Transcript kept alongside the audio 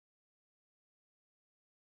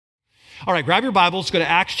All right, grab your Bibles, go to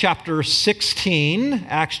Acts chapter 16.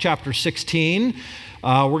 Acts chapter 16.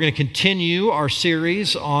 We're going to continue our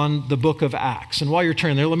series on the book of Acts. And while you're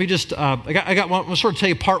turning there, let me just, I'll sort of tell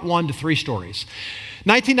you part 1 to 3 stories.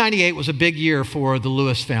 1998 was a big year for the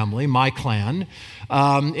Lewis family, my clan. In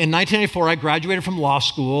 1994, I graduated from law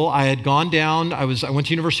school. I had gone down, I went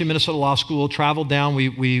to University of Minnesota Law School, traveled down.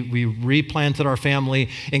 We replanted our family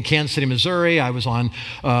in Kansas City, Missouri. I was on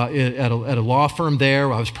at a law firm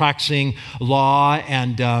there. I was practicing law,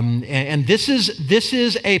 and this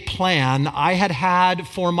is a plan I had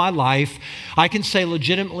for my life. I can say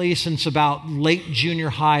legitimately since about late junior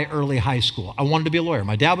high, early high school. I wanted to be a lawyer.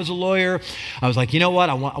 My dad was a lawyer. I was like, you know what?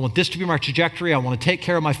 I want this to be my trajectory. I want to take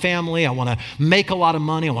care of my family. I want to make a lot of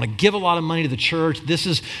money. I want to give a lot of money to the church. This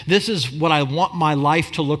is what I want my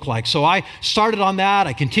life to look like. So I started on that.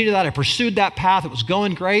 I continued that. I pursued that path. It was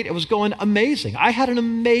going great. It was going amazing. I had an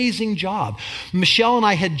amazing job. Michelle and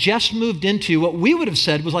I had just moved into what we would have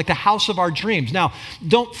said was like the house of our dreams. Now,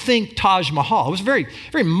 don't think Taj Mahal. It was a very,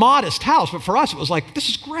 very modest house, but for us, it was like, this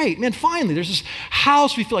is great. Man, finally, there's this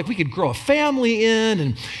house we feel like we could grow a family in.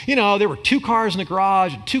 And, you know, there were 2 cars in the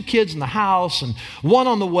garage, and 2 kids in the house, and 1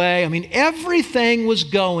 on the way. I mean, everything was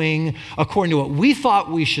going according to what we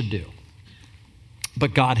thought we should do.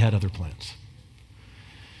 But God had other plans.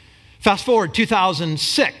 Fast forward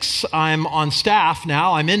 2006, I'm on staff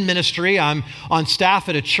now. I'm in ministry. I'm on staff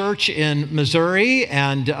at a church in Missouri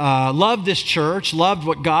and loved this church, loved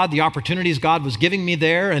the opportunities God was giving me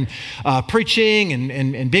there, and preaching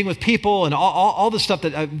and being with people and all the stuff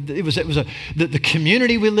that it was the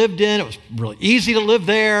community we lived in. It was really easy to live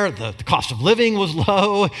there. The cost of living was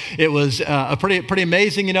low. It was pretty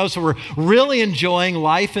amazing, you know. So we're really enjoying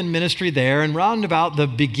life and ministry there. And round about the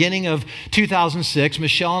beginning of 2006,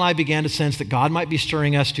 Michelle and I began to sense that God might be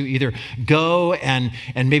stirring us to either go and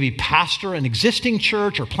maybe pastor an existing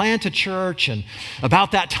church or plant a church. And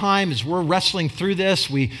about that time, as we're wrestling through this,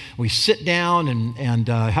 we sit down and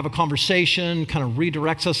have a conversation, kind of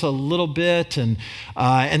redirects us a little bit. And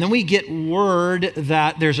then we get word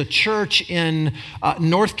that there's a church in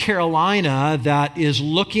North Carolina that is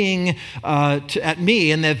looking at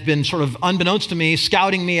me, and they've been sort of unbeknownst to me,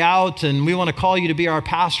 scouting me out, and we want to call you to be our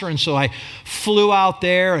pastor. And so I flew out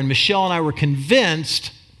there, and Michelle and I were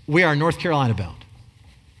convinced we are North Carolina bound.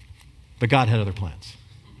 But God had other plans.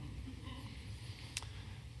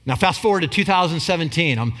 Now, fast forward to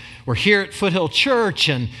 2017. We're here at Foothill Church,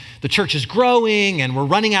 and the church is growing, and we're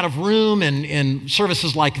running out of room in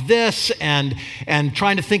services like this, and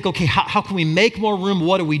trying to think, okay, how can we make more room?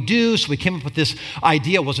 What do we do? So we came up with this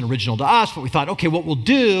idea. It wasn't original to us, but we thought, okay, what we'll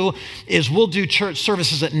do is we'll do church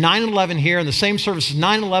services at 9 and 11 here, and the same services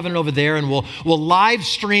 9 and 11 over there, and we'll live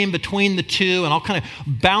stream between the two, and I'll kind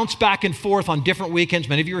of bounce back and forth on different weekends.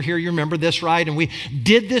 Many of you are here, you remember this, right? And we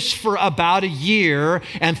did this for about a year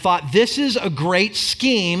and thought this is a great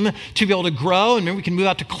scheme to be able to grow, and maybe we can move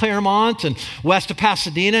out to Claremont and west of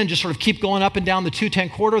Pasadena and just sort of keep going up and down the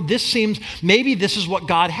 210 corridor. Maybe this is what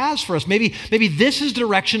God has for us. Maybe this is the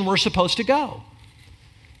direction we're supposed to go.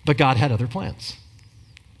 But God had other plans.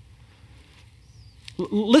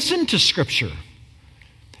 Listen to Scripture.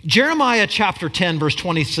 Jeremiah chapter 10, verse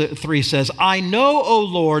 23 says, I know, O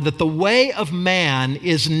Lord, that the way of man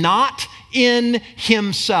is not in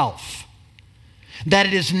himself, that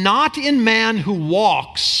it is not in man who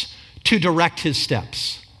walks to direct his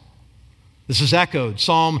steps. This is echoed.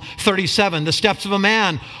 Psalm 37, the steps of a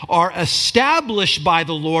man are established by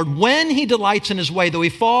the Lord when he delights in his way. Though he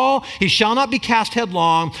fall, he shall not be cast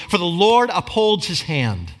headlong, for the Lord upholds his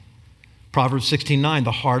hand. Proverbs 16:9,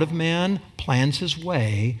 the heart of man plans his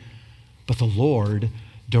way, but the Lord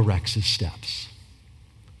directs his steps.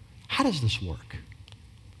 How does this work?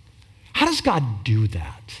 How does God do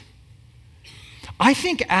that? I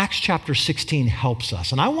think Acts chapter 16 helps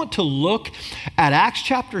us. And I want to look at Acts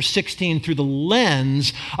chapter 16 through the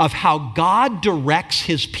lens of how God directs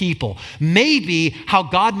his people. Maybe how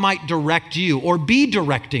God might direct you or be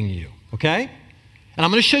directing you, okay? And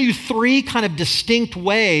I'm going to show you 3 kind of distinct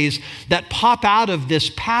ways that pop out of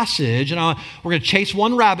this passage. And we're going to chase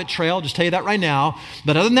one rabbit trail, I'll just tell you that right now.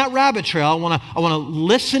 But other than that rabbit trail, I want to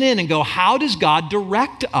listen in and go, how does God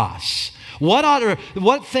direct us?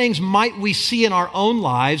 What things might we see in our own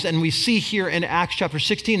lives? And we see here in Acts chapter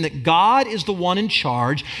 16 that God is the one in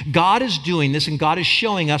charge. God is doing this, and God is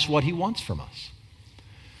showing us what he wants from us.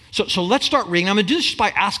 So let's start reading. I'm going to do this just by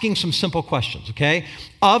asking some simple questions, okay,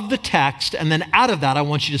 of the text. And then out of that, I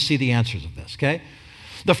want you to see the answers of this, okay?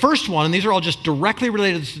 The first one, and these are all just directly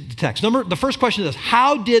related to the text. The first question is this: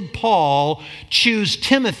 how did Paul choose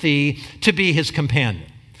Timothy to be his companion?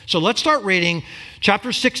 So let's start reading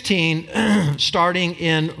chapter 16, starting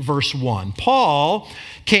in verse 1. Paul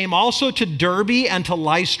came also to Derbe and to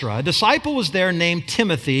Lystra. A disciple was there named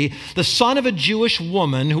Timothy, the son of a Jewish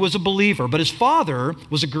woman who was a believer, but his father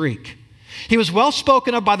was a Greek. He was well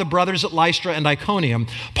spoken of by the brothers at Lystra and Iconium.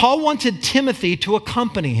 Paul wanted Timothy to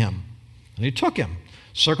accompany him, and he took him,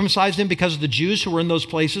 circumcised him because of the Jews who were in those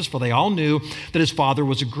places, for they all knew that his father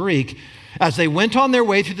was a Greek. As they went on their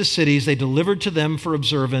way through the cities, they delivered to them for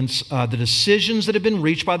observance the decisions that had been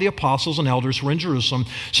reached by the apostles and elders who were in Jerusalem.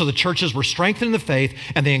 So the churches were strengthened in the faith,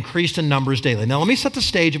 and they increased in numbers daily. Now, let me set the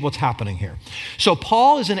stage of what's happening here. So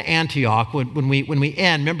Paul is in Antioch when we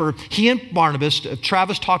end. Remember, he and Barnabas,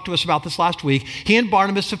 Travis talked to us about this last week, he and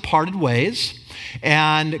Barnabas have parted ways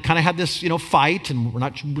and kind of had this, fight, and we're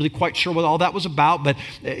not really quite sure what all that was about, but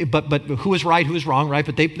who was right, who was wrong, right?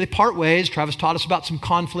 But they part ways. Travis taught us about some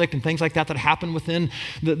conflict and things like that happened within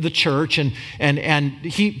the church, and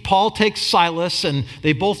Paul takes Silas, and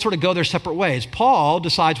they both sort of go their separate ways. Paul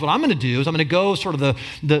decides what I'm going to do is I'm going to go sort of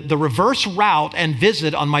the reverse route and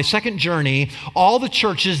visit on my second journey all the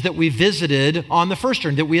churches that we visited on the first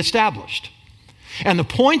journey that we established. And the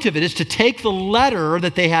point of it is to take the letter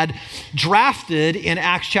that they had drafted in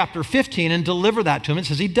Acts chapter 15 and deliver that to him. It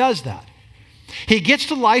says he does that. He gets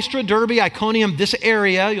to Lystra, Derbe, Iconium, this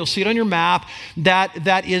area, you'll see it on your map,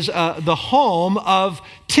 that is the home of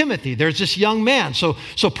Timothy. There's this young man. So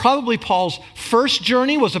probably Paul's first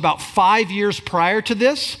journey was about 5 years prior to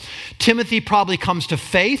this. Timothy probably comes to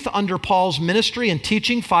faith under Paul's ministry and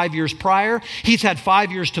teaching 5 years prior. He's had 5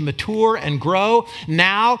 years to mature and grow.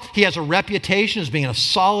 Now he has a reputation as being a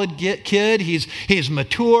solid kid. He's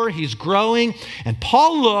mature, he's growing. And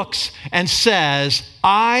Paul looks and says,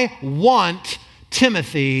 I want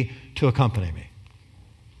Timothy to accompany me.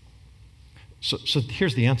 So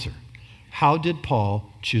here's the answer. How did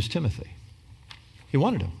Paul choose Timothy? He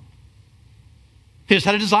wanted him. He just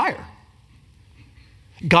had a desire.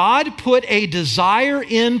 God put a desire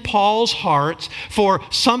in Paul's heart for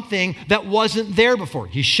something that wasn't there before.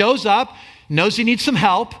 He shows up, knows he needs some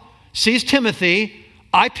help, sees Timothy,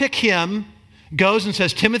 I pick him, goes and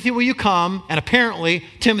says, Timothy, will you come? And apparently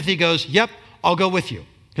Timothy goes, yep, I'll go with you.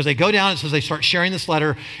 Because they go down, it says they start sharing this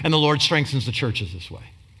letter, and the Lord strengthens the churches this way.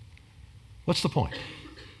 What's the point?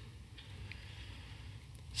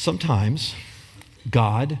 Sometimes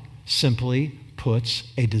God simply puts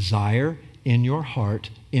a desire in your heart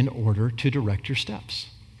in order to direct your steps.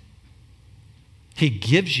 He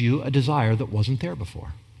gives you a desire that wasn't there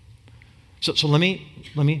before. So let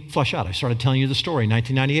me flesh out. I started telling you the story.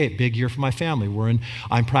 1998, big year for my family.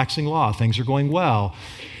 I'm practicing law. Things are going well.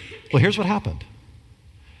 Well, here's what happened.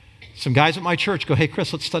 Some guys at my church go, hey,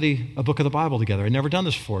 Chris, let's study a book of the Bible together. I'd never done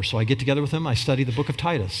this before, so I get together with them. I study the book of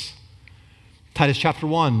Titus. Titus chapter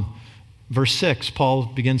 1, verse 6, Paul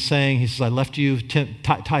begins saying, he says, I left you,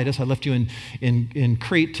 Titus, I left you in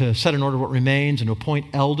Crete to set in order what remains and to appoint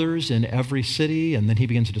elders in every city. And then he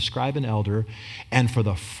begins to describe an elder. And for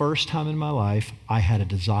the first time in my life, I had a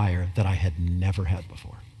desire that I had never had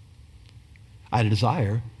before. I had a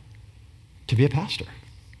desire to be a pastor.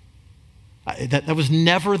 That was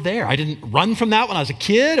never there. I didn't run from that when I was a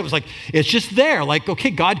kid. It was like, it's just there. Like, okay,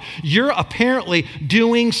 God, you're apparently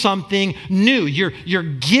doing something new. You're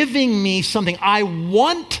giving me something. I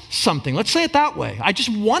want something. Let's say it that way. I just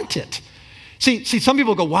want it. See, some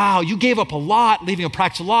people go, wow, you gave up a lot, leaving a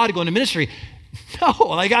practice of law to go into ministry. No,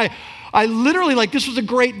 like I literally, like, this was a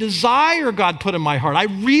great desire God put in my heart. I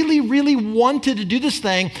really, really wanted to do this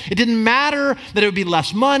thing. It didn't matter that it would be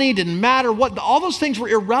less money. It didn't matter what. All those things were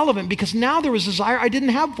irrelevant because now there was a desire I didn't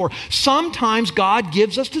have before. Sometimes God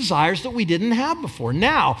gives us desires that we didn't have before.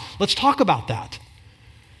 Now, let's talk about that.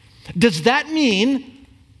 Does that mean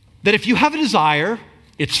that if you have a desire,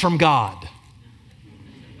 it's from God?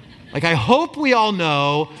 Like, I hope we all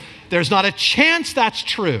know there's not a chance that's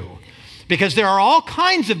true. Because there are all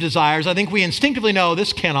kinds of desires. I think we instinctively know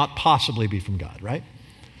this cannot possibly be from God, right?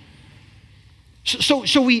 So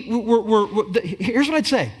here's what I'd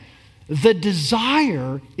say. The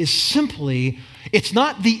desire is simply, it's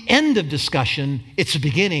not the end of discussion, it's the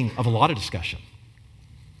beginning of a lot of discussion.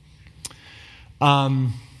 So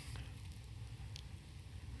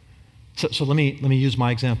let me use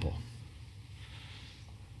my example.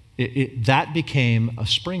 That became a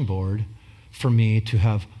springboard for me to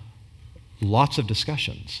have lots of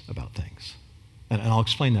discussions about things. And I'll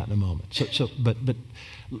explain that in a moment. But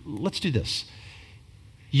let's do this.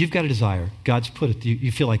 You've got a desire. God's put it,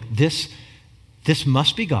 you feel like this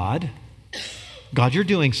must be God. God, you're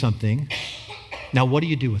doing something. Now, what do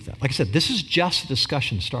you do with that? Like I said, this is just a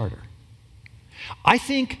discussion starter. I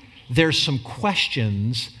think there's some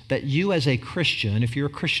questions that you as a Christian, if you're a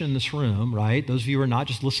Christian in this room, right, those of you who are not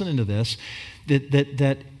just listening to this,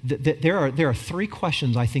 that there are three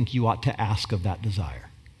questions I think you ought to ask of that desire,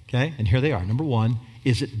 okay? And here they are. Number one,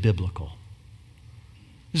 is it biblical?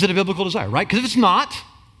 Is it a biblical desire, right? Because if it's not,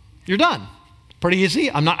 you're done. Pretty easy.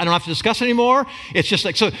 I don't have to discuss anymore. It's just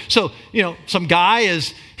like, so some guy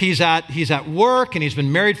he's at work and he's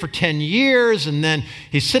been married for 10 years and then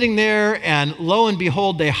he's sitting there and lo and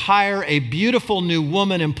behold, they hire a beautiful new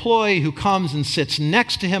woman employee who comes and sits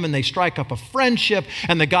next to him and they strike up a friendship,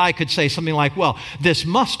 and the guy could say something like, well, this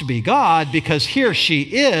must be God because here she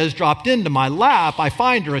is dropped into my lap. I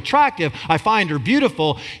find her attractive. I find her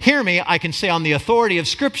beautiful. Hear me, I can say on the authority of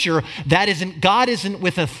Scripture, God isn't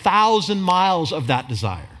with 1,000 miles of that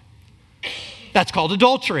desire. That's called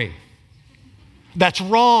adultery. That's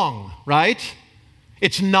wrong, right?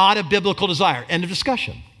 It's not a biblical desire. End of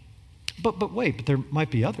discussion. But wait, but there might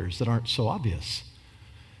be others that aren't so obvious.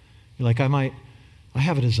 You're like, I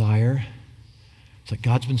have a desire. It's like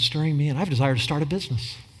God's been stirring me, and I have a desire to start a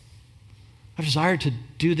business. I have a desire to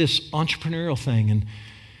do this entrepreneurial thing.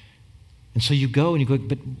 And so you go and you go,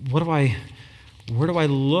 but where do I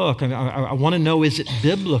look? I want to know, is it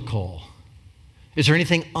biblical? Is there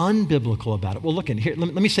anything unbiblical about it? Well, look in here.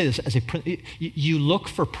 Let me say this: you look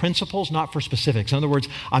for principles, not for specifics. In other words,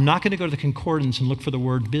 I'm not going to go to the concordance and look for the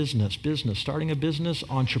word business, starting a business,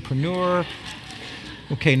 entrepreneur.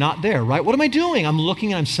 Okay, not there, right? What am I doing? I'm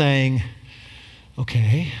looking and I'm saying,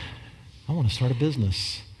 okay, I want to start a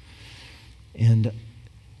business. And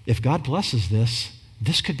if God blesses this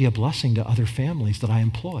could be a blessing to other families that I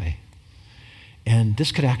employ. And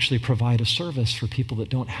this could actually provide a service for people that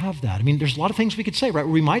don't have that. I mean, there's a lot of things we could say, right?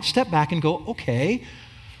 We might step back and go, okay,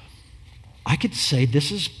 I could say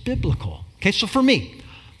this is biblical. Okay, so for me,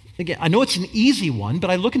 again, I know it's an easy one, but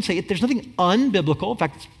I look and say there's nothing unbiblical. In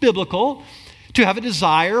fact, it's biblical to have a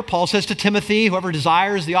desire. Paul says to Timothy, whoever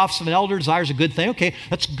desires the office of an elder desires a good thing. Okay,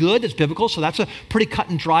 that's good, it's biblical, so that's a pretty cut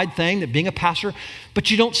and dried thing, that being a pastor, but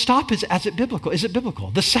you don't stop as it biblical. Is it biblical?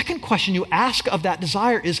 The second question you ask of that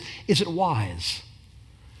desire is it wise?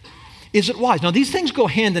 Is it wise? Now, these things go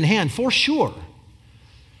hand in hand for sure.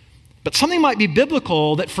 But something might be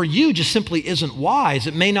biblical that for you just simply isn't wise.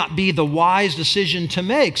 It may not be the wise decision to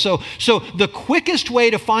make. So the quickest way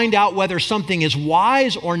to find out whether something is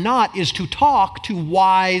wise or not is to talk to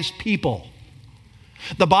wise people.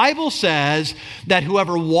 The Bible says that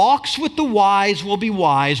whoever walks with the wise will be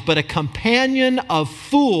wise, but a companion of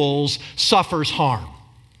fools suffers harm.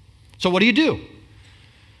 So what do?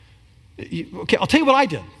 Okay, I'll tell you what I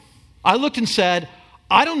did. I looked and said,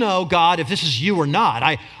 I don't know, God, if this is you or not.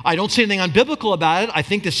 I don't see anything unbiblical about it. I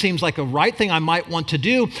think this seems like a right thing I might want to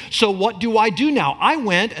do. So what do I do now? I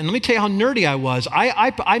went, and let me tell you how nerdy I was.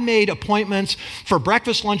 I made appointments for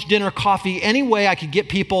breakfast, lunch, dinner, coffee, any way I could get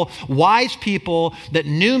people, wise people that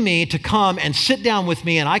knew me, to come and sit down with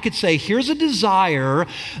me, and I could say, here's a desire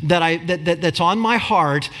that's on my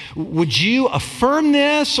heart. Would you affirm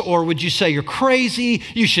this, or would you say you're crazy?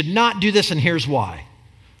 You should not do this, and here's why.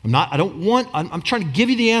 I'm trying to give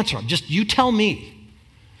you the answer. You tell me.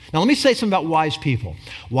 Now, let me say something about wise people.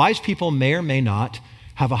 Wise people may or may not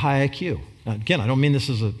have a high IQ. Now, again, I don't mean this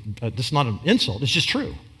is not an insult. It's just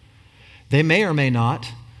true. They may or may not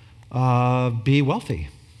be wealthy.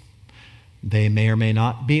 They may or may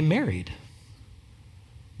not be married.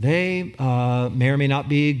 They may or may not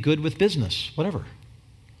be good with business, whatever.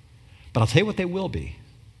 But I'll tell you what they will be.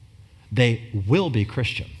 They will be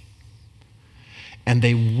Christian. And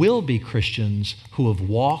they will be Christians who have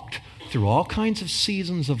walked through all kinds of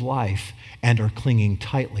seasons of life and are clinging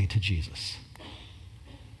tightly to Jesus.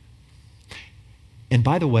 And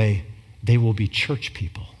by the way, they will be church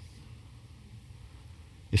people.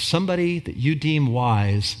 If somebody that you deem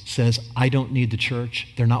wise says, I don't need the church,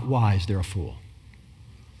 they're not wise, they're a fool.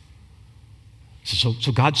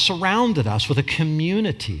 So God surrounded us with a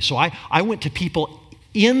community. So I went to people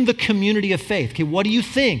in the community of faith. Okay, what do you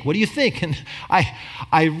think? What do you think? And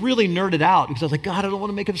I really nerded out because I was like, God, I don't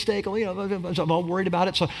want to make a mistake. I'm all worried about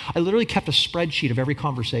it. So I literally kept a spreadsheet of every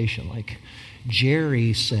conversation. Like,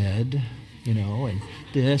 Jerry said, and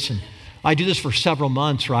this. And I do this for several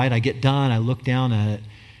months, right? I get done, I look down at it,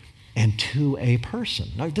 and to a person.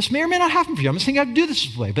 Now, this may or may not happen for you. I'm just thinking I do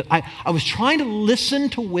this way. But I was trying to listen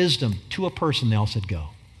to wisdom to a person. They all said, go.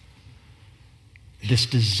 This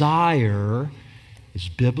desire is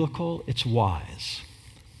biblical, it's wise.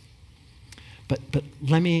 But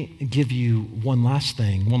let me give you one last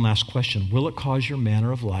question. Will it cause your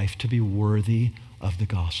manner of life to be worthy of the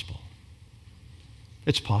gospel?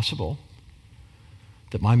 It's possible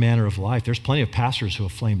that my manner of life, there's plenty of pastors who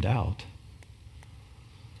have flamed out.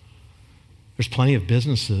 There's plenty of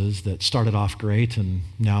businesses that started off great and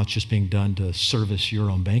now it's just being done to service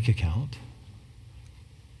your own bank account.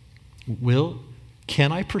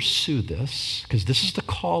 Can I pursue this? Because this is the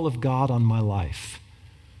call of God on my life.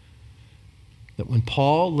 That when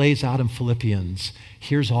Paul lays out in Philippians,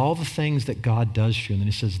 here's all the things that God does for you. And then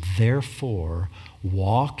he says, therefore,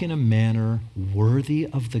 walk in a manner worthy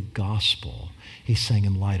of the gospel. He's saying,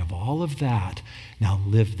 in light of all of that, now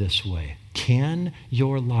live this way. Can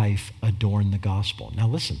your life adorn the gospel? Now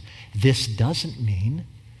listen, this doesn't mean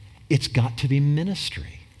it's got to be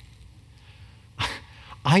ministry.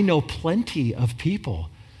 I know plenty of people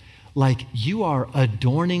like you are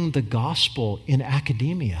adorning the gospel in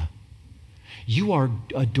academia. You are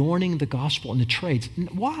adorning the gospel in the trades.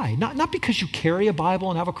 Why? Not because you carry a Bible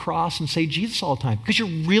and have a cross and say Jesus all the time, because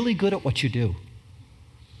you're really good at what you do.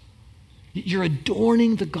 You're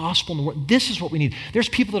adorning the gospel in the world. This is what we need. There's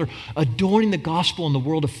people that are adorning the gospel in the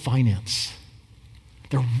world of finance.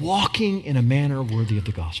 They're walking in a manner worthy of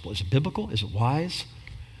the gospel. Is it biblical? Is it wise?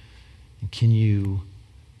 And can you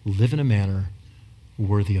live in a manner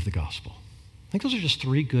worthy of the gospel? I think those are just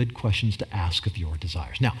three good questions to ask of your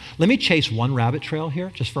desires. Now, let me chase one rabbit trail here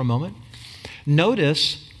just for a moment.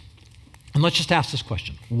 Notice, and let's just ask this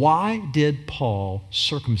question. Why did Paul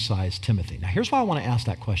circumcise Timothy? Now, here's why I want to ask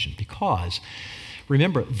that question. Because,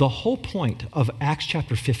 remember, the whole point of Acts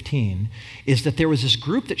chapter 15 is that there was this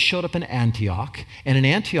group that showed up in Antioch. And in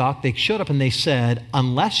Antioch, they showed up and they said,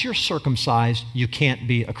 unless you're circumcised, you can't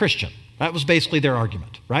be a Christian. That was basically their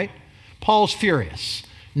argument, right? Paul's furious.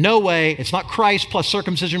 No way. It's not Christ plus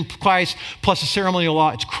circumcision, Christ plus a ceremonial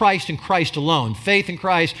law. It's Christ and Christ alone. Faith in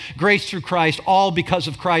Christ, grace through Christ, all because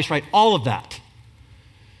of Christ, right? All of that.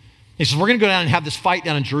 He says, we're going to go down and have this fight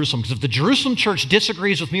down in Jerusalem because if the Jerusalem church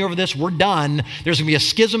disagrees with me over this, we're done. There's going to be a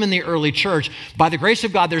schism in the early church. By the grace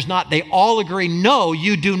of God, there's not. They all agree, no,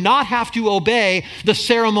 you do not have to obey the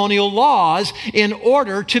ceremonial laws in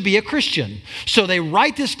order to be a Christian. So they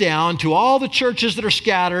write this down to all the churches that are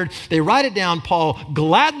scattered. They write it down. Paul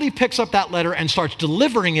gladly picks up that letter and starts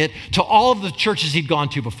delivering it to all of the churches he'd gone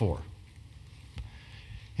to before.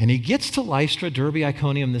 And he gets to Lystra, Derbe,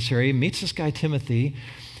 Iconium, this area, meets this guy Timothy.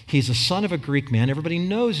 He's a son of a Greek man. Everybody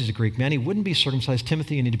knows he's a Greek man. He wouldn't be circumcised.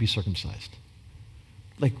 Timothy, you need to be circumcised.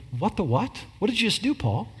 Like, what the what? What did you just do,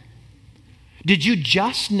 Paul? Did you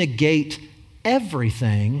just negate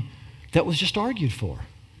everything that was just argued for?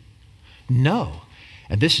 No.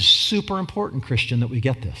 And this is super important, Christian, that we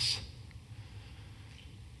get this.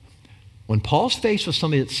 When Paul's faced with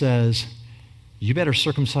somebody that says, you better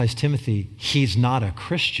circumcise Timothy, he's not a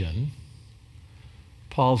Christian,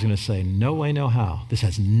 Paul's going to say, no way, no how. This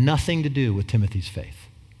has nothing to do with Timothy's faith.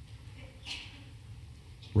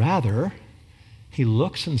 Rather, he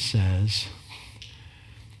looks and says,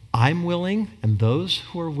 I'm willing, and those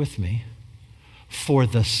who are with me, for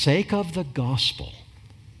the sake of the gospel,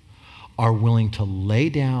 are willing to lay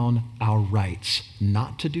down our rights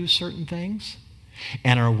not to do certain things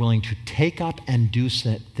and are willing to take up and do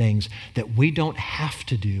things that we don't have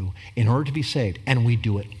to do in order to be saved. And we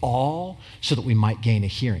do it all so that we might gain a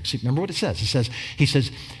hearing. See, remember what it says? He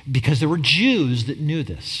says, because there were Jews that knew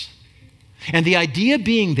this. And the idea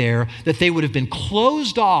being there that they would have been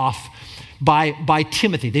closed off by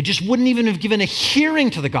Timothy. They just wouldn't even have given a hearing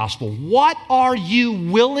to the gospel. What are you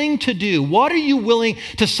willing to do? What are you willing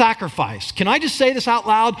to sacrifice? Can I just say this out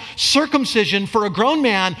loud? Circumcision for a grown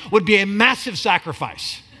man would be a massive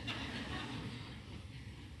sacrifice.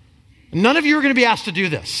 None of you are going to be asked to do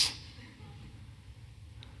this.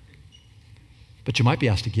 But you might be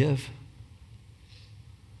asked to give.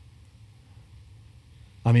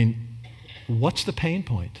 I mean, what's the pain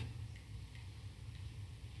point?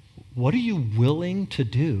 What are you willing to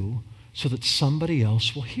do so that somebody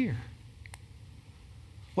else will hear?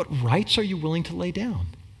 What rights are you willing to lay down?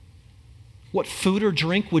 What food or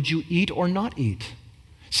drink would you eat or not eat?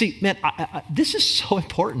 See, man, this is so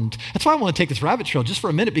important. That's why I want to take this rabbit trail just for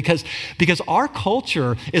a minute because our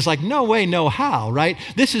culture is like, no way, no how, right?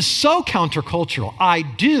 This is so countercultural. I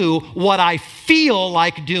do what I feel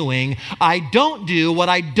like doing. I don't do what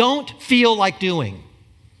I don't feel like doing.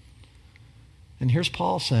 And here's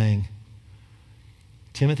Paul saying,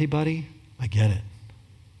 Timothy, buddy, I get it.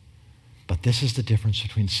 But this is the difference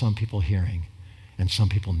between some people hearing and some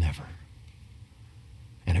people never.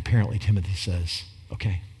 And apparently Timothy says,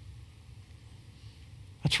 okay.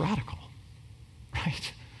 That's radical,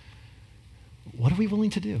 right? What are we willing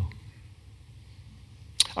to do?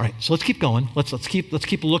 All right, so let's keep going. Let's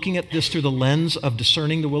keep looking at this through the lens of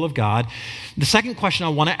discerning the will of God. The second question I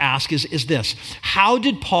want to ask is this: how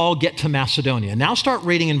did Paul get to Macedonia? Now start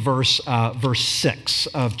reading in verse 6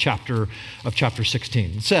 of chapter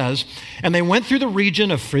 16. It says, "And they went through the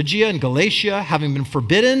region of Phrygia and Galatia, having been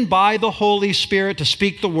forbidden by the Holy Spirit to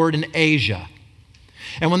speak the word in Asia.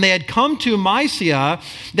 And when they had come to Mysia,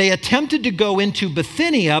 they attempted to go into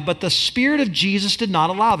Bithynia, but the Spirit of Jesus did not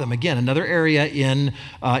allow them." Again, another area in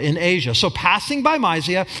Asia. "So passing by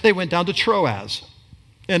Mysia, they went down to Troas.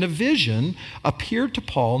 And a vision appeared to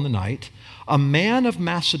Paul in the night. A man of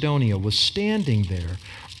Macedonia was standing there,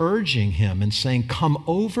 urging him and saying, 'Come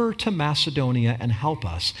over to Macedonia and help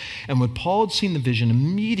us.' And when Paul had seen the vision,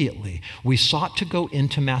 immediately we sought to go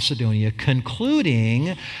into Macedonia,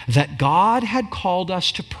 concluding that God had called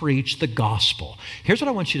us to preach the gospel." Here's what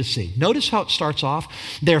I want you to see. Notice how it starts off.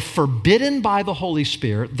 They're forbidden by the Holy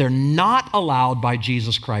Spirit. They're not allowed by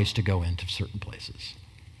Jesus Christ to go into certain places.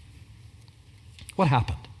 What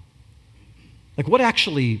happened? Like, what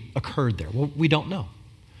actually occurred there? Well, we don't know.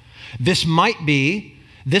 This might be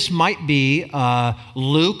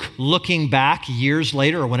Luke looking back years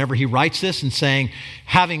later, or whenever he writes this, and saying,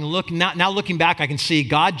 now looking back, I can see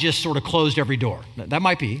God just sort of closed every door. That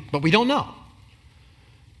might be, but we don't know.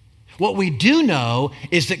 What we do know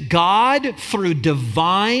is that God, through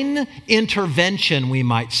divine intervention, we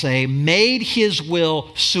might say, made his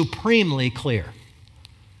will supremely clear.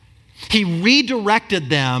 He redirected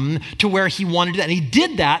them to where he wanted it, and he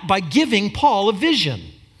did that by giving Paul a vision.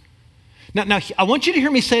 Now, I want you to hear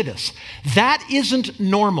me say this. That isn't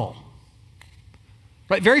normal.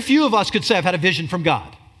 Right? Very few of us could say, "I've had a vision from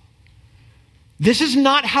God." This is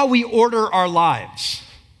not how we order our lives.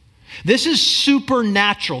 This is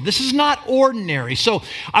supernatural. This is not ordinary. So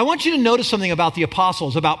I want you to notice something about the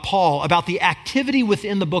apostles, about Paul, about the activity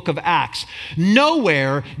within the book of Acts.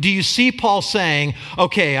 Nowhere do you see Paul saying,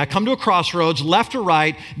 "Okay, I come to a crossroads, left or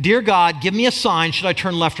right. Dear God, give me a sign. Should I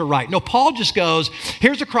turn left or right?" No, Paul just goes,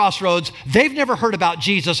 "Here's a crossroads. They've never heard about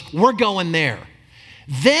Jesus. We're going there."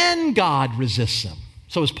 Then God resists them.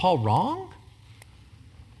 So is Paul wrong?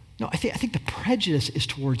 No, I think the prejudice is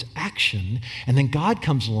towards action, and then God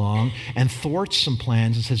comes along and thwarts some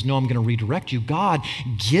plans and says, "No, I'm going to redirect you." God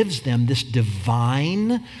gives them this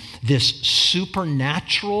divine, this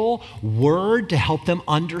supernatural word to help them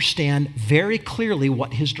understand very clearly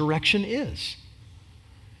what his direction is.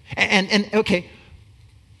 And okay,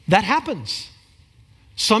 that happens.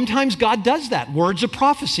 Sometimes God does that. Words of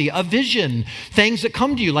prophecy, a vision, things that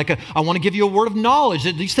come to you, like I want to give you a word of knowledge.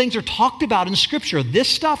 These things are talked about in Scripture. This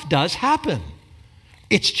stuff does happen.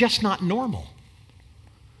 It's just not normal.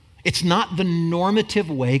 It's not the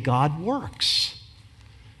normative way God works.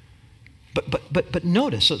 But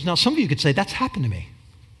notice, now some of you could say, "That's happened to me.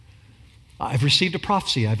 I've received a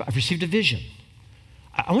prophecy. I've received a vision."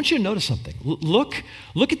 I want you to notice something. Look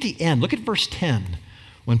at the end. Look at verse 10.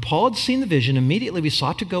 "When Paul had seen the vision, immediately we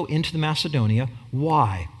sought to go into the Macedonia."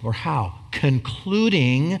 Why or how?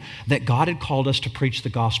 "Concluding that God had called us to preach the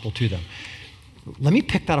gospel to them." Let me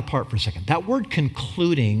pick that apart for a second. That word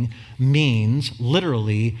 "concluding" means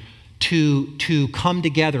literally to come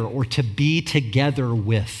together or to be together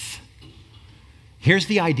with. Here's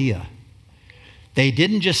the idea. They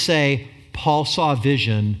didn't just say, "Paul saw a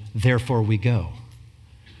vision, therefore we go."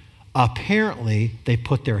 Apparently, they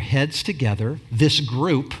put their heads together, this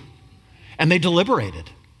group, and they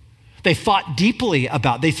deliberated. They thought deeply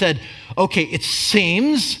about it. They said, "Okay, it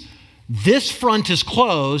seems this front is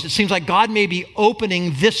closed. It seems like God may be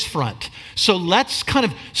opening this front. So let's kind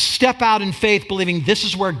of step out in faith, believing this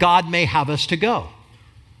is where God may have us to go."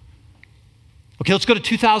 Okay, let's go to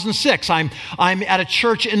 2006. I'm at a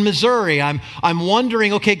church in Missouri. I'm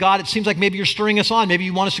wondering, okay, God, it seems like maybe you're stirring us on. Maybe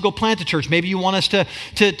you want us to go plant a church. Maybe you want us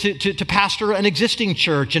to pastor an existing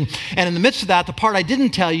church. And in the midst of that, the part I didn't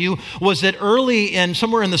tell you was that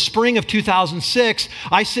somewhere in the spring of 2006,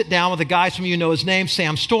 I sit down with a guy, some of you know his name,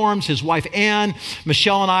 Sam Storms, his wife Ann.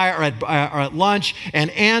 Michelle and I are at lunch, and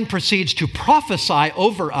Ann proceeds to prophesy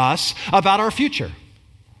over us about our future.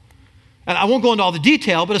 And I won't go into all the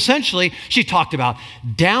detail, but essentially she talked about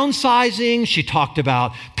downsizing, she talked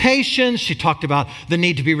about patience, she talked about the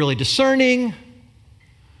need to be really discerning.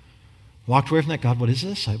 Walked away from that. "God, what is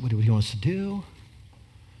this? What do you want us to do?"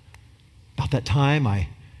 About that time,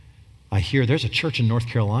 I hear there's a church in North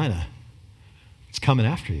Carolina. It's coming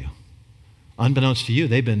after you. Unbeknownst to you,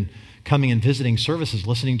 they've been coming and visiting services,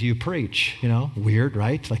 listening to you preach. Weird,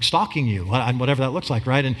 right? Like stalking you, whatever that looks like,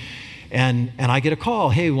 right? And I get a call,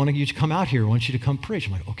 "Hey, we want you to come out here. We want you to come preach."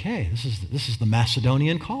 I'm like, "Okay, this is the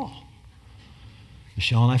Macedonian call."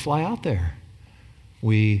 Michelle and I fly out there.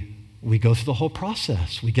 We we go through the whole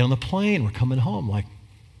process. We get on the plane, we're coming home. Like,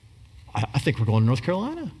 I think we're going to North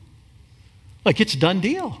Carolina. Like, it's a done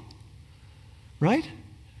deal, right?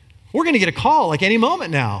 We're going to get a call like any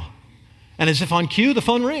moment now. And as if on cue, the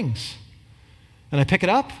phone rings. And I pick it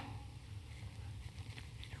up.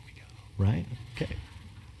 Here we go, right? Okay.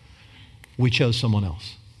 We chose someone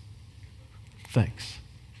else. Thanks.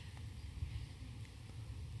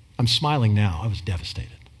 I'm smiling now. I was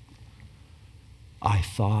devastated. I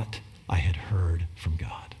thought I had heard from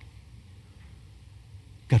God.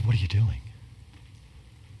 God, what are you doing?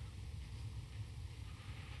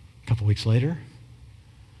 A couple weeks later,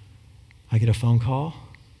 I get a phone call.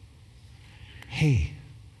 Hey,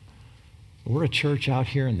 we're a church out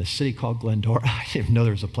here in the city called Glendora. I didn't even know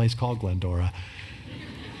there was a place called Glendora.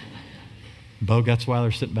 Bo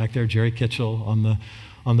Gutzweiler sitting back there, Jerry Kitchell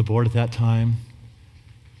on the board at that time.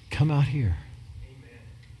 Come out here.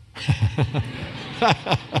 Amen.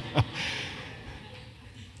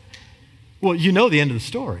 Well, you know the end of the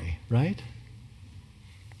story, right?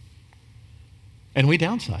 And we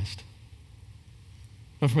downsized.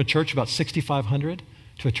 Went from a church of about 6,500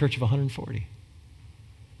 to a church of 140.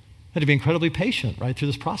 Had to be incredibly patient, right, through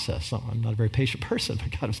this process. I'm not a very patient person,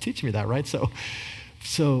 but God was teaching me that, right? So,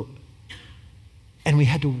 and we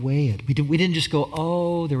had to weigh it. We didn't just go,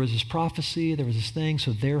 oh, there was this prophecy, there was this thing,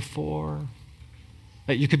 so therefore.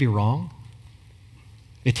 You could be wrong.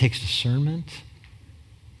 It takes discernment.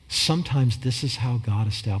 Sometimes this is how God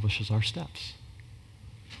establishes our steps.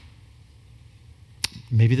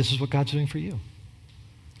 Maybe this is what God's doing for you.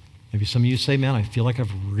 Maybe some of you say, man, I feel like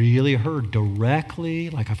I've really heard directly,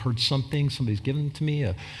 like I've heard something, somebody's given to me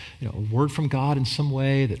a word from God in some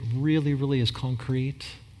way that really, really is concrete.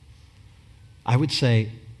 I would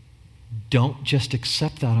say, don't just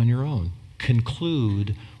accept that on your own.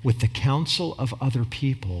 Conclude with the counsel of other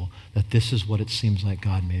people that this is what it seems like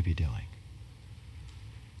God may be doing.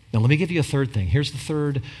 Now, let me give you a third thing. Here's the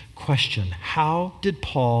third question. How did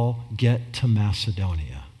Paul get to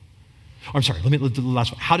Macedonia? Oh, I'm sorry, let me do the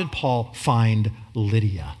last one. How did Paul find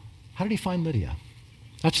Lydia? How did he find Lydia?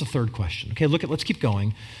 That's the third question. Okay, let's keep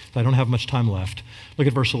going. I don't have much time left. Look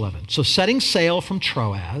at verse 11. So setting sail from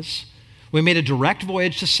Troas, we made a direct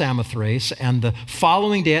voyage to Samothrace, and the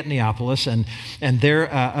following day at Neapolis, and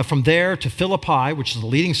there, from there to Philippi, which is the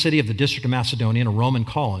leading city of the district of Macedonia, and a Roman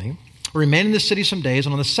colony. We remained in the city some days,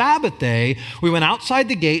 and on the Sabbath day, we went outside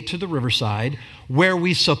the gate to the riverside, where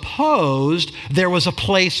we supposed there was a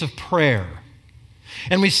place of prayer.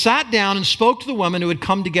 And we sat down and spoke to the women who had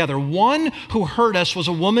come together. One who heard us was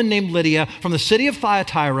a woman named Lydia from the city of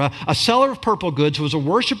Thyatira, a seller of purple goods who was a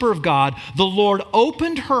worshiper of God. The Lord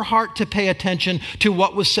opened her heart to pay attention to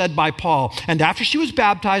what was said by Paul. And after she was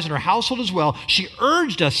baptized and her household as well, she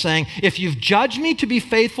urged us, saying, if you've judged me to be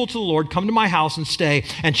faithful to the Lord, come to my house and stay.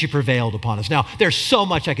 And she prevailed upon us. Now, there's so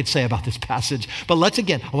much I could say about this passage, but I want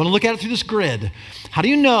to look at it through this grid. How do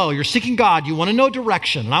you know? You're seeking God. You want to know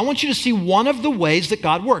direction. And I want you to see one of the ways that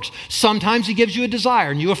God works. Sometimes he gives you a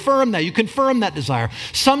desire and you affirm that, you confirm that desire.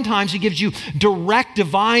 Sometimes he gives you direct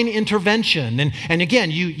divine intervention. And again,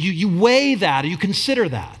 you weigh that or you consider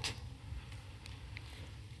that.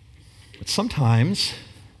 But sometimes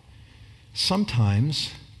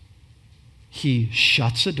he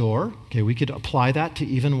shuts a door. Okay, we could apply that to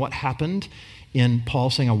even what happened in Paul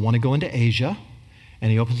saying, I want to go into Asia. And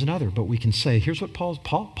he opens another. But we can say, here's what Paul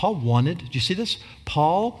wanted. Did you see this?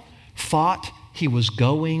 Paul thought he was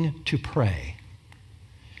going to pray.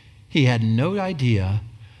 He had no idea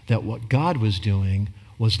that what God was doing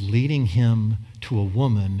was leading him to a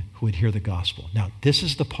woman who would hear the gospel. Now, this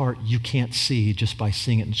is the part you can't see just by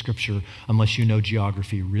seeing it in Scripture unless you know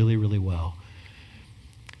geography really, really well.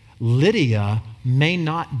 Lydia may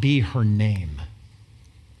not be her name.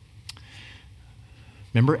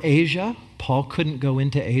 Remember Asia? Paul couldn't go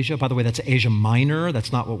into Asia. By the way, that's Asia Minor.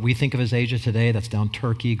 That's not what we think of as Asia today. That's down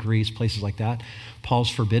Turkey, Greece, places like that. Paul's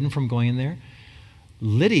forbidden from going in there.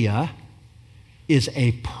 Lydia is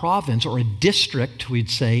a province or a district, we'd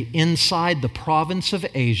say, inside the province of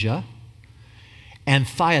Asia. And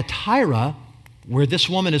Thyatira, where this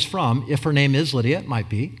woman is from, if her name is Lydia, it might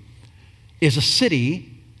be, is a city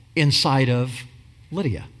inside of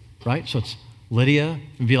Lydia, right? So it's Lydia,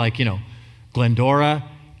 it'd be like, Glendora,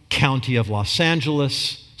 County of Los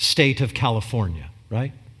Angeles, State of California,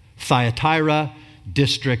 right? Thyatira,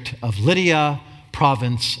 District of Lydia,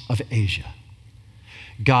 Province of Asia.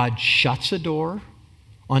 God shuts a door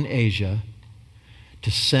on Asia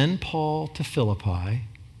to send Paul to Philippi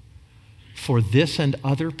for this and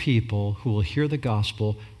other people who will hear the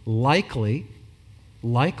gospel. Likely,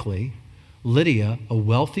 Lydia, a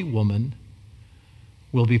wealthy woman,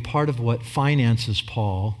 will be part of what finances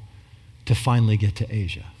Paul to finally get to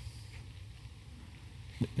Asia.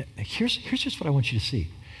 Here's just what I want you to see.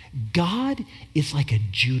 God is like a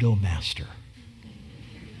judo master.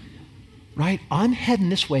 Right? I'm heading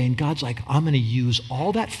this way, and God's like, I'm going to use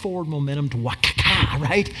all that forward momentum to wakaka,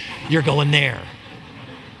 right? You're going there.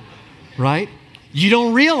 Right? You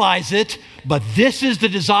don't realize it, but this is the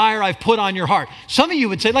desire I've put on your heart. Some of you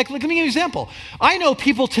would say, let me give you an example. I know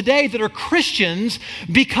people today that are Christians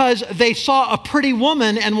because they saw a pretty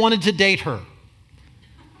woman and wanted to date her.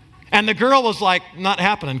 And the girl was like, not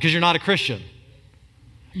happening because you're not a Christian.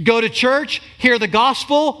 Go to church, hear the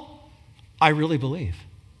gospel. I really believe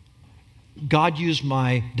God used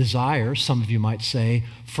my desire, some of you might say,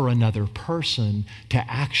 for another person to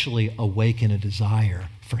actually awaken a desire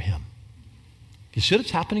for him. You see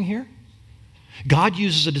what's happening here? God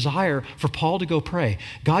uses a desire for Paul to go pray.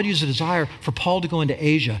 God uses a desire for Paul to go into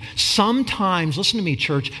Asia. Sometimes, listen to me,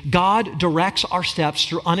 church, God directs our steps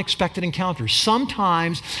through unexpected encounters.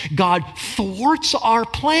 Sometimes God thwarts our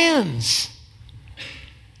plans.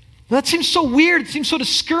 That seems so weird. It seems so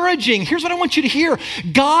discouraging. Here's what I want you to hear.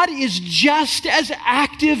 God is just as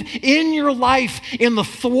active in your life in the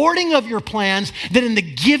thwarting of your plans than in the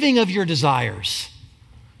giving of your desires.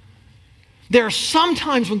 There are some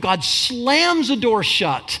times when God slams a door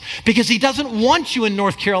shut because he doesn't want you in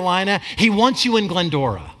North Carolina. He wants you in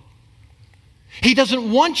Glendora. He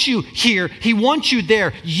doesn't want you here. He wants you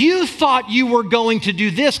there. You thought you were going to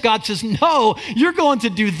do this. God says, no, you're going to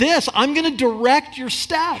do this. I'm going to direct your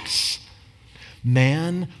steps.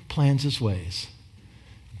 Man plans his ways.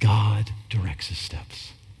 God directs his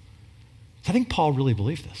steps. I think Paul really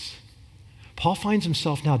believed this. Paul finds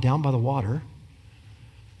himself now down by the water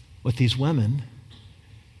with these women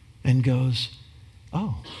and goes,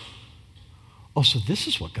 oh, so this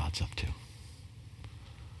is what God's up to.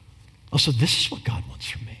 Oh, so this is what God wants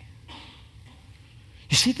from me.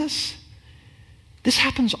 You see this? This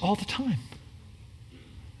happens all the time.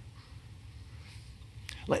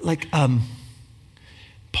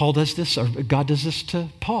 Paul does this, or God does this to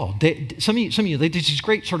Paul. Some of you, there's these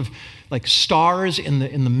great sort of like stars in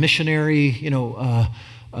the missionary,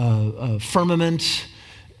 firmament.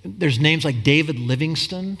 There's names like David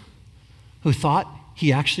Livingstone, who thought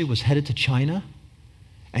he actually was headed to China,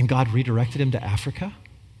 and God redirected him to Africa.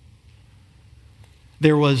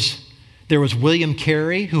 There was William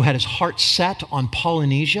Carey, who had his heart set on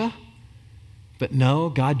Polynesia, but no,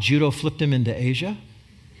 God judo flipped him into Asia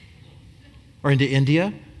or into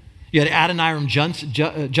India. You had Adoniram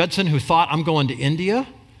Judson, who thought, I'm going to India,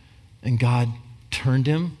 and God turned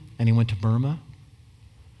him and he went to Burma.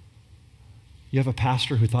 You have a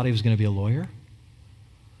pastor who thought he was going to be a lawyer.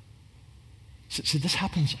 See, this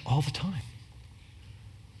happens all the time.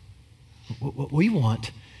 What we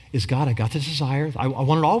want is, God, I got this desire. I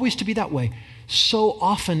want it always to be that way. So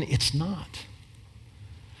often it's not.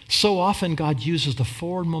 So often God uses the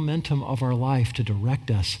forward momentum of our life to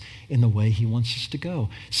direct us in the way he wants us to go.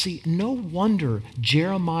 See, no wonder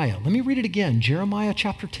Jeremiah, let me read it again, Jeremiah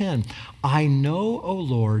chapter 10. I know, O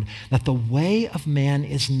Lord, that the way of man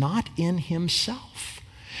is not in himself,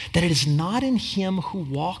 that it is not in him who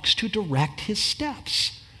walks to direct his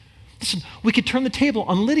steps. Listen, we could turn the table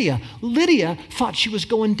on Lydia. Lydia thought she was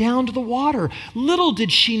going down to the water. Little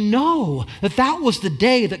did she know that that was the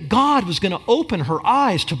day that God was going to open her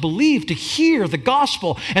eyes to believe, to hear the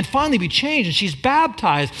gospel, and finally be changed. And she's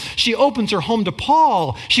baptized. She opens her home to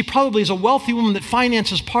Paul. She probably is a wealthy woman that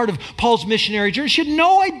finances part of Paul's missionary journey. She had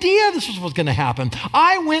no idea this was what's going to happen.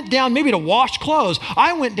 I went down maybe to wash clothes.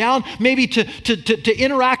 I went down maybe to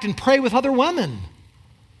interact and pray with other women.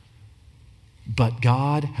 But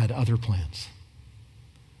God had other plans.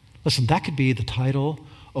 Listen, that could be the title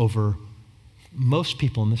over most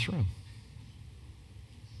people in this room.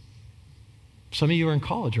 Some of you are in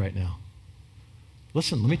college right now.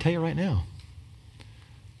 Listen, let me tell you right now.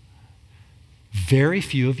 Very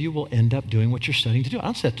few of you will end up doing what you're studying to do. I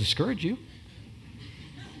don't say that to discourage you.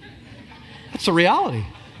 That's the reality.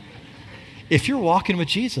 If you're walking with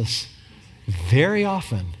Jesus, very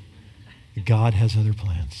often God has other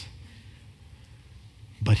plans.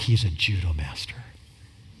 But he's a judo master.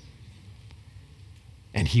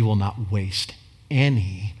 And he will not waste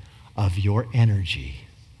any of your energy.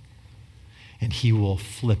 And he will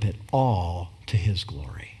flip it all to his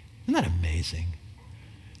glory. Isn't that amazing?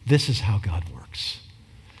 This is how God works.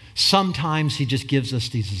 Sometimes he just gives us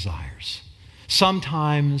these desires.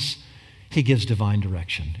 Sometimes he gives divine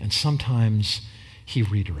direction. And sometimes he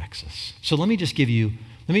redirects us. So let me just give you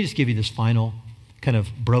this final kind of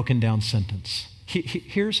broken down sentence.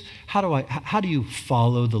 Here's how do you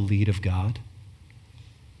follow the lead of God?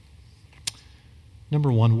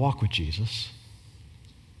 Number one, walk with Jesus.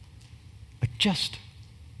 just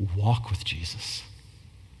walk with Jesus.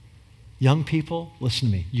 Young people, listen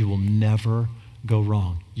to me. You will never go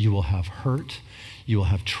wrong. You will have hurt. You will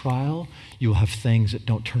have trial. You will have things that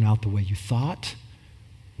don't turn out the way you thought.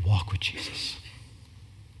 Walk with Jesus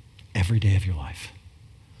every day of your life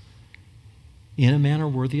in a manner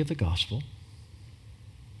worthy of the gospel.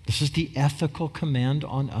 This is the ethical command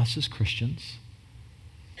on us as Christians,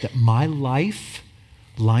 that my life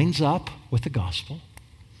lines up with the gospel.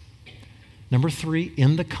 Number 3,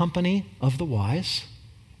 in the company of the wise,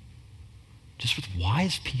 just with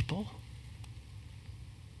wise people.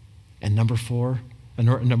 And number 4,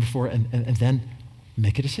 and then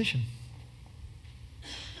make a decision.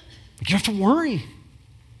 You don't have to worry.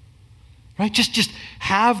 Right? Just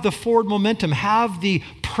have the forward momentum, have the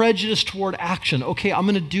prejudice toward action. Okay, I'm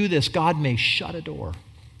going to do this. God may shut a door.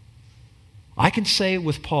 I can say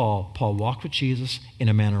with Paul walked with Jesus in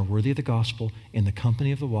a manner worthy of the gospel, in the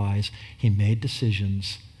company of the wise. He made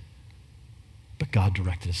decisions, but God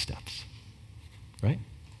directed his steps. Right?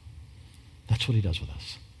 That's what he does with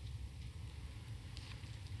us.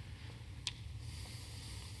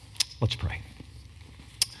 Let's pray.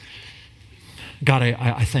 God,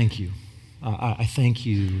 I thank you. I thank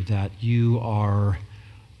you that you are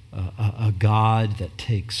a God that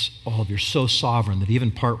takes all of, you're so sovereign that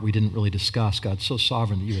even part we didn't really discuss, God, so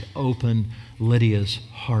sovereign that you would open Lydia's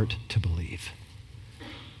heart to believe.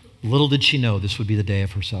 Little did she know this would be the day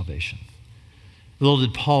of her salvation. Little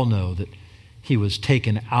did Paul know that he was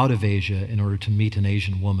taken out of Asia in order to meet an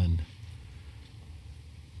Asian woman.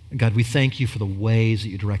 God, we thank you for the ways that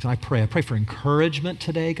you direct. And I pray for encouragement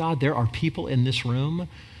today, God. There are people in this room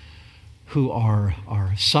who are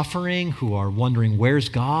suffering, who are wondering, where's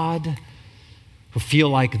God? Who feel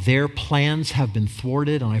like their plans have been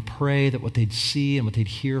thwarted. And I pray that what they'd see and what they'd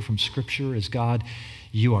hear from Scripture is, God,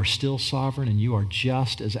 you are still sovereign and you are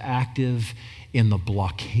just as active in the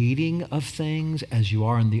blockading of things as you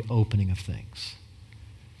are in the opening of things.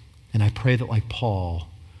 And I pray that, like Paul,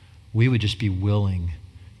 we would just be willing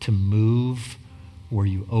to move where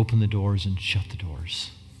you open the doors and shut the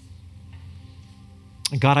doors.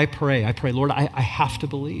 God, I pray, Lord, I have to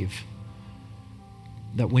believe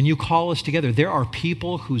that when you call us together, there are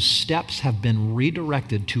people whose steps have been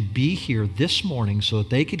redirected to be here this morning so that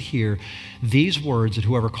they could hear these words, that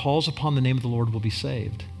whoever calls upon the name of the Lord will be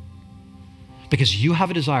saved. Because you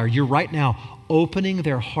have a desire. You're right now opening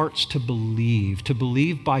their hearts to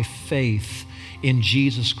believe by faith in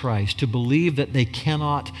Jesus Christ, to believe that they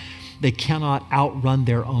cannot outrun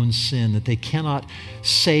their own sin, that they cannot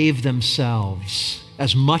save themselves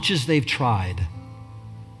as much as they've tried.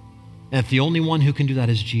 And the only one who can do that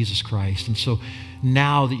is Jesus Christ. And so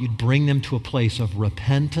now that you'd bring them to a place of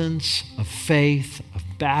repentance, of faith, of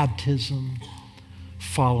baptism,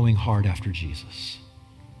 following hard after Jesus.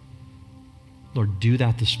 Lord, do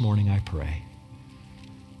that this morning, I pray.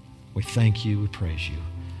 We thank you, we praise you,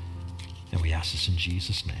 and we ask this in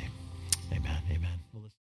Jesus' name. Amen, amen.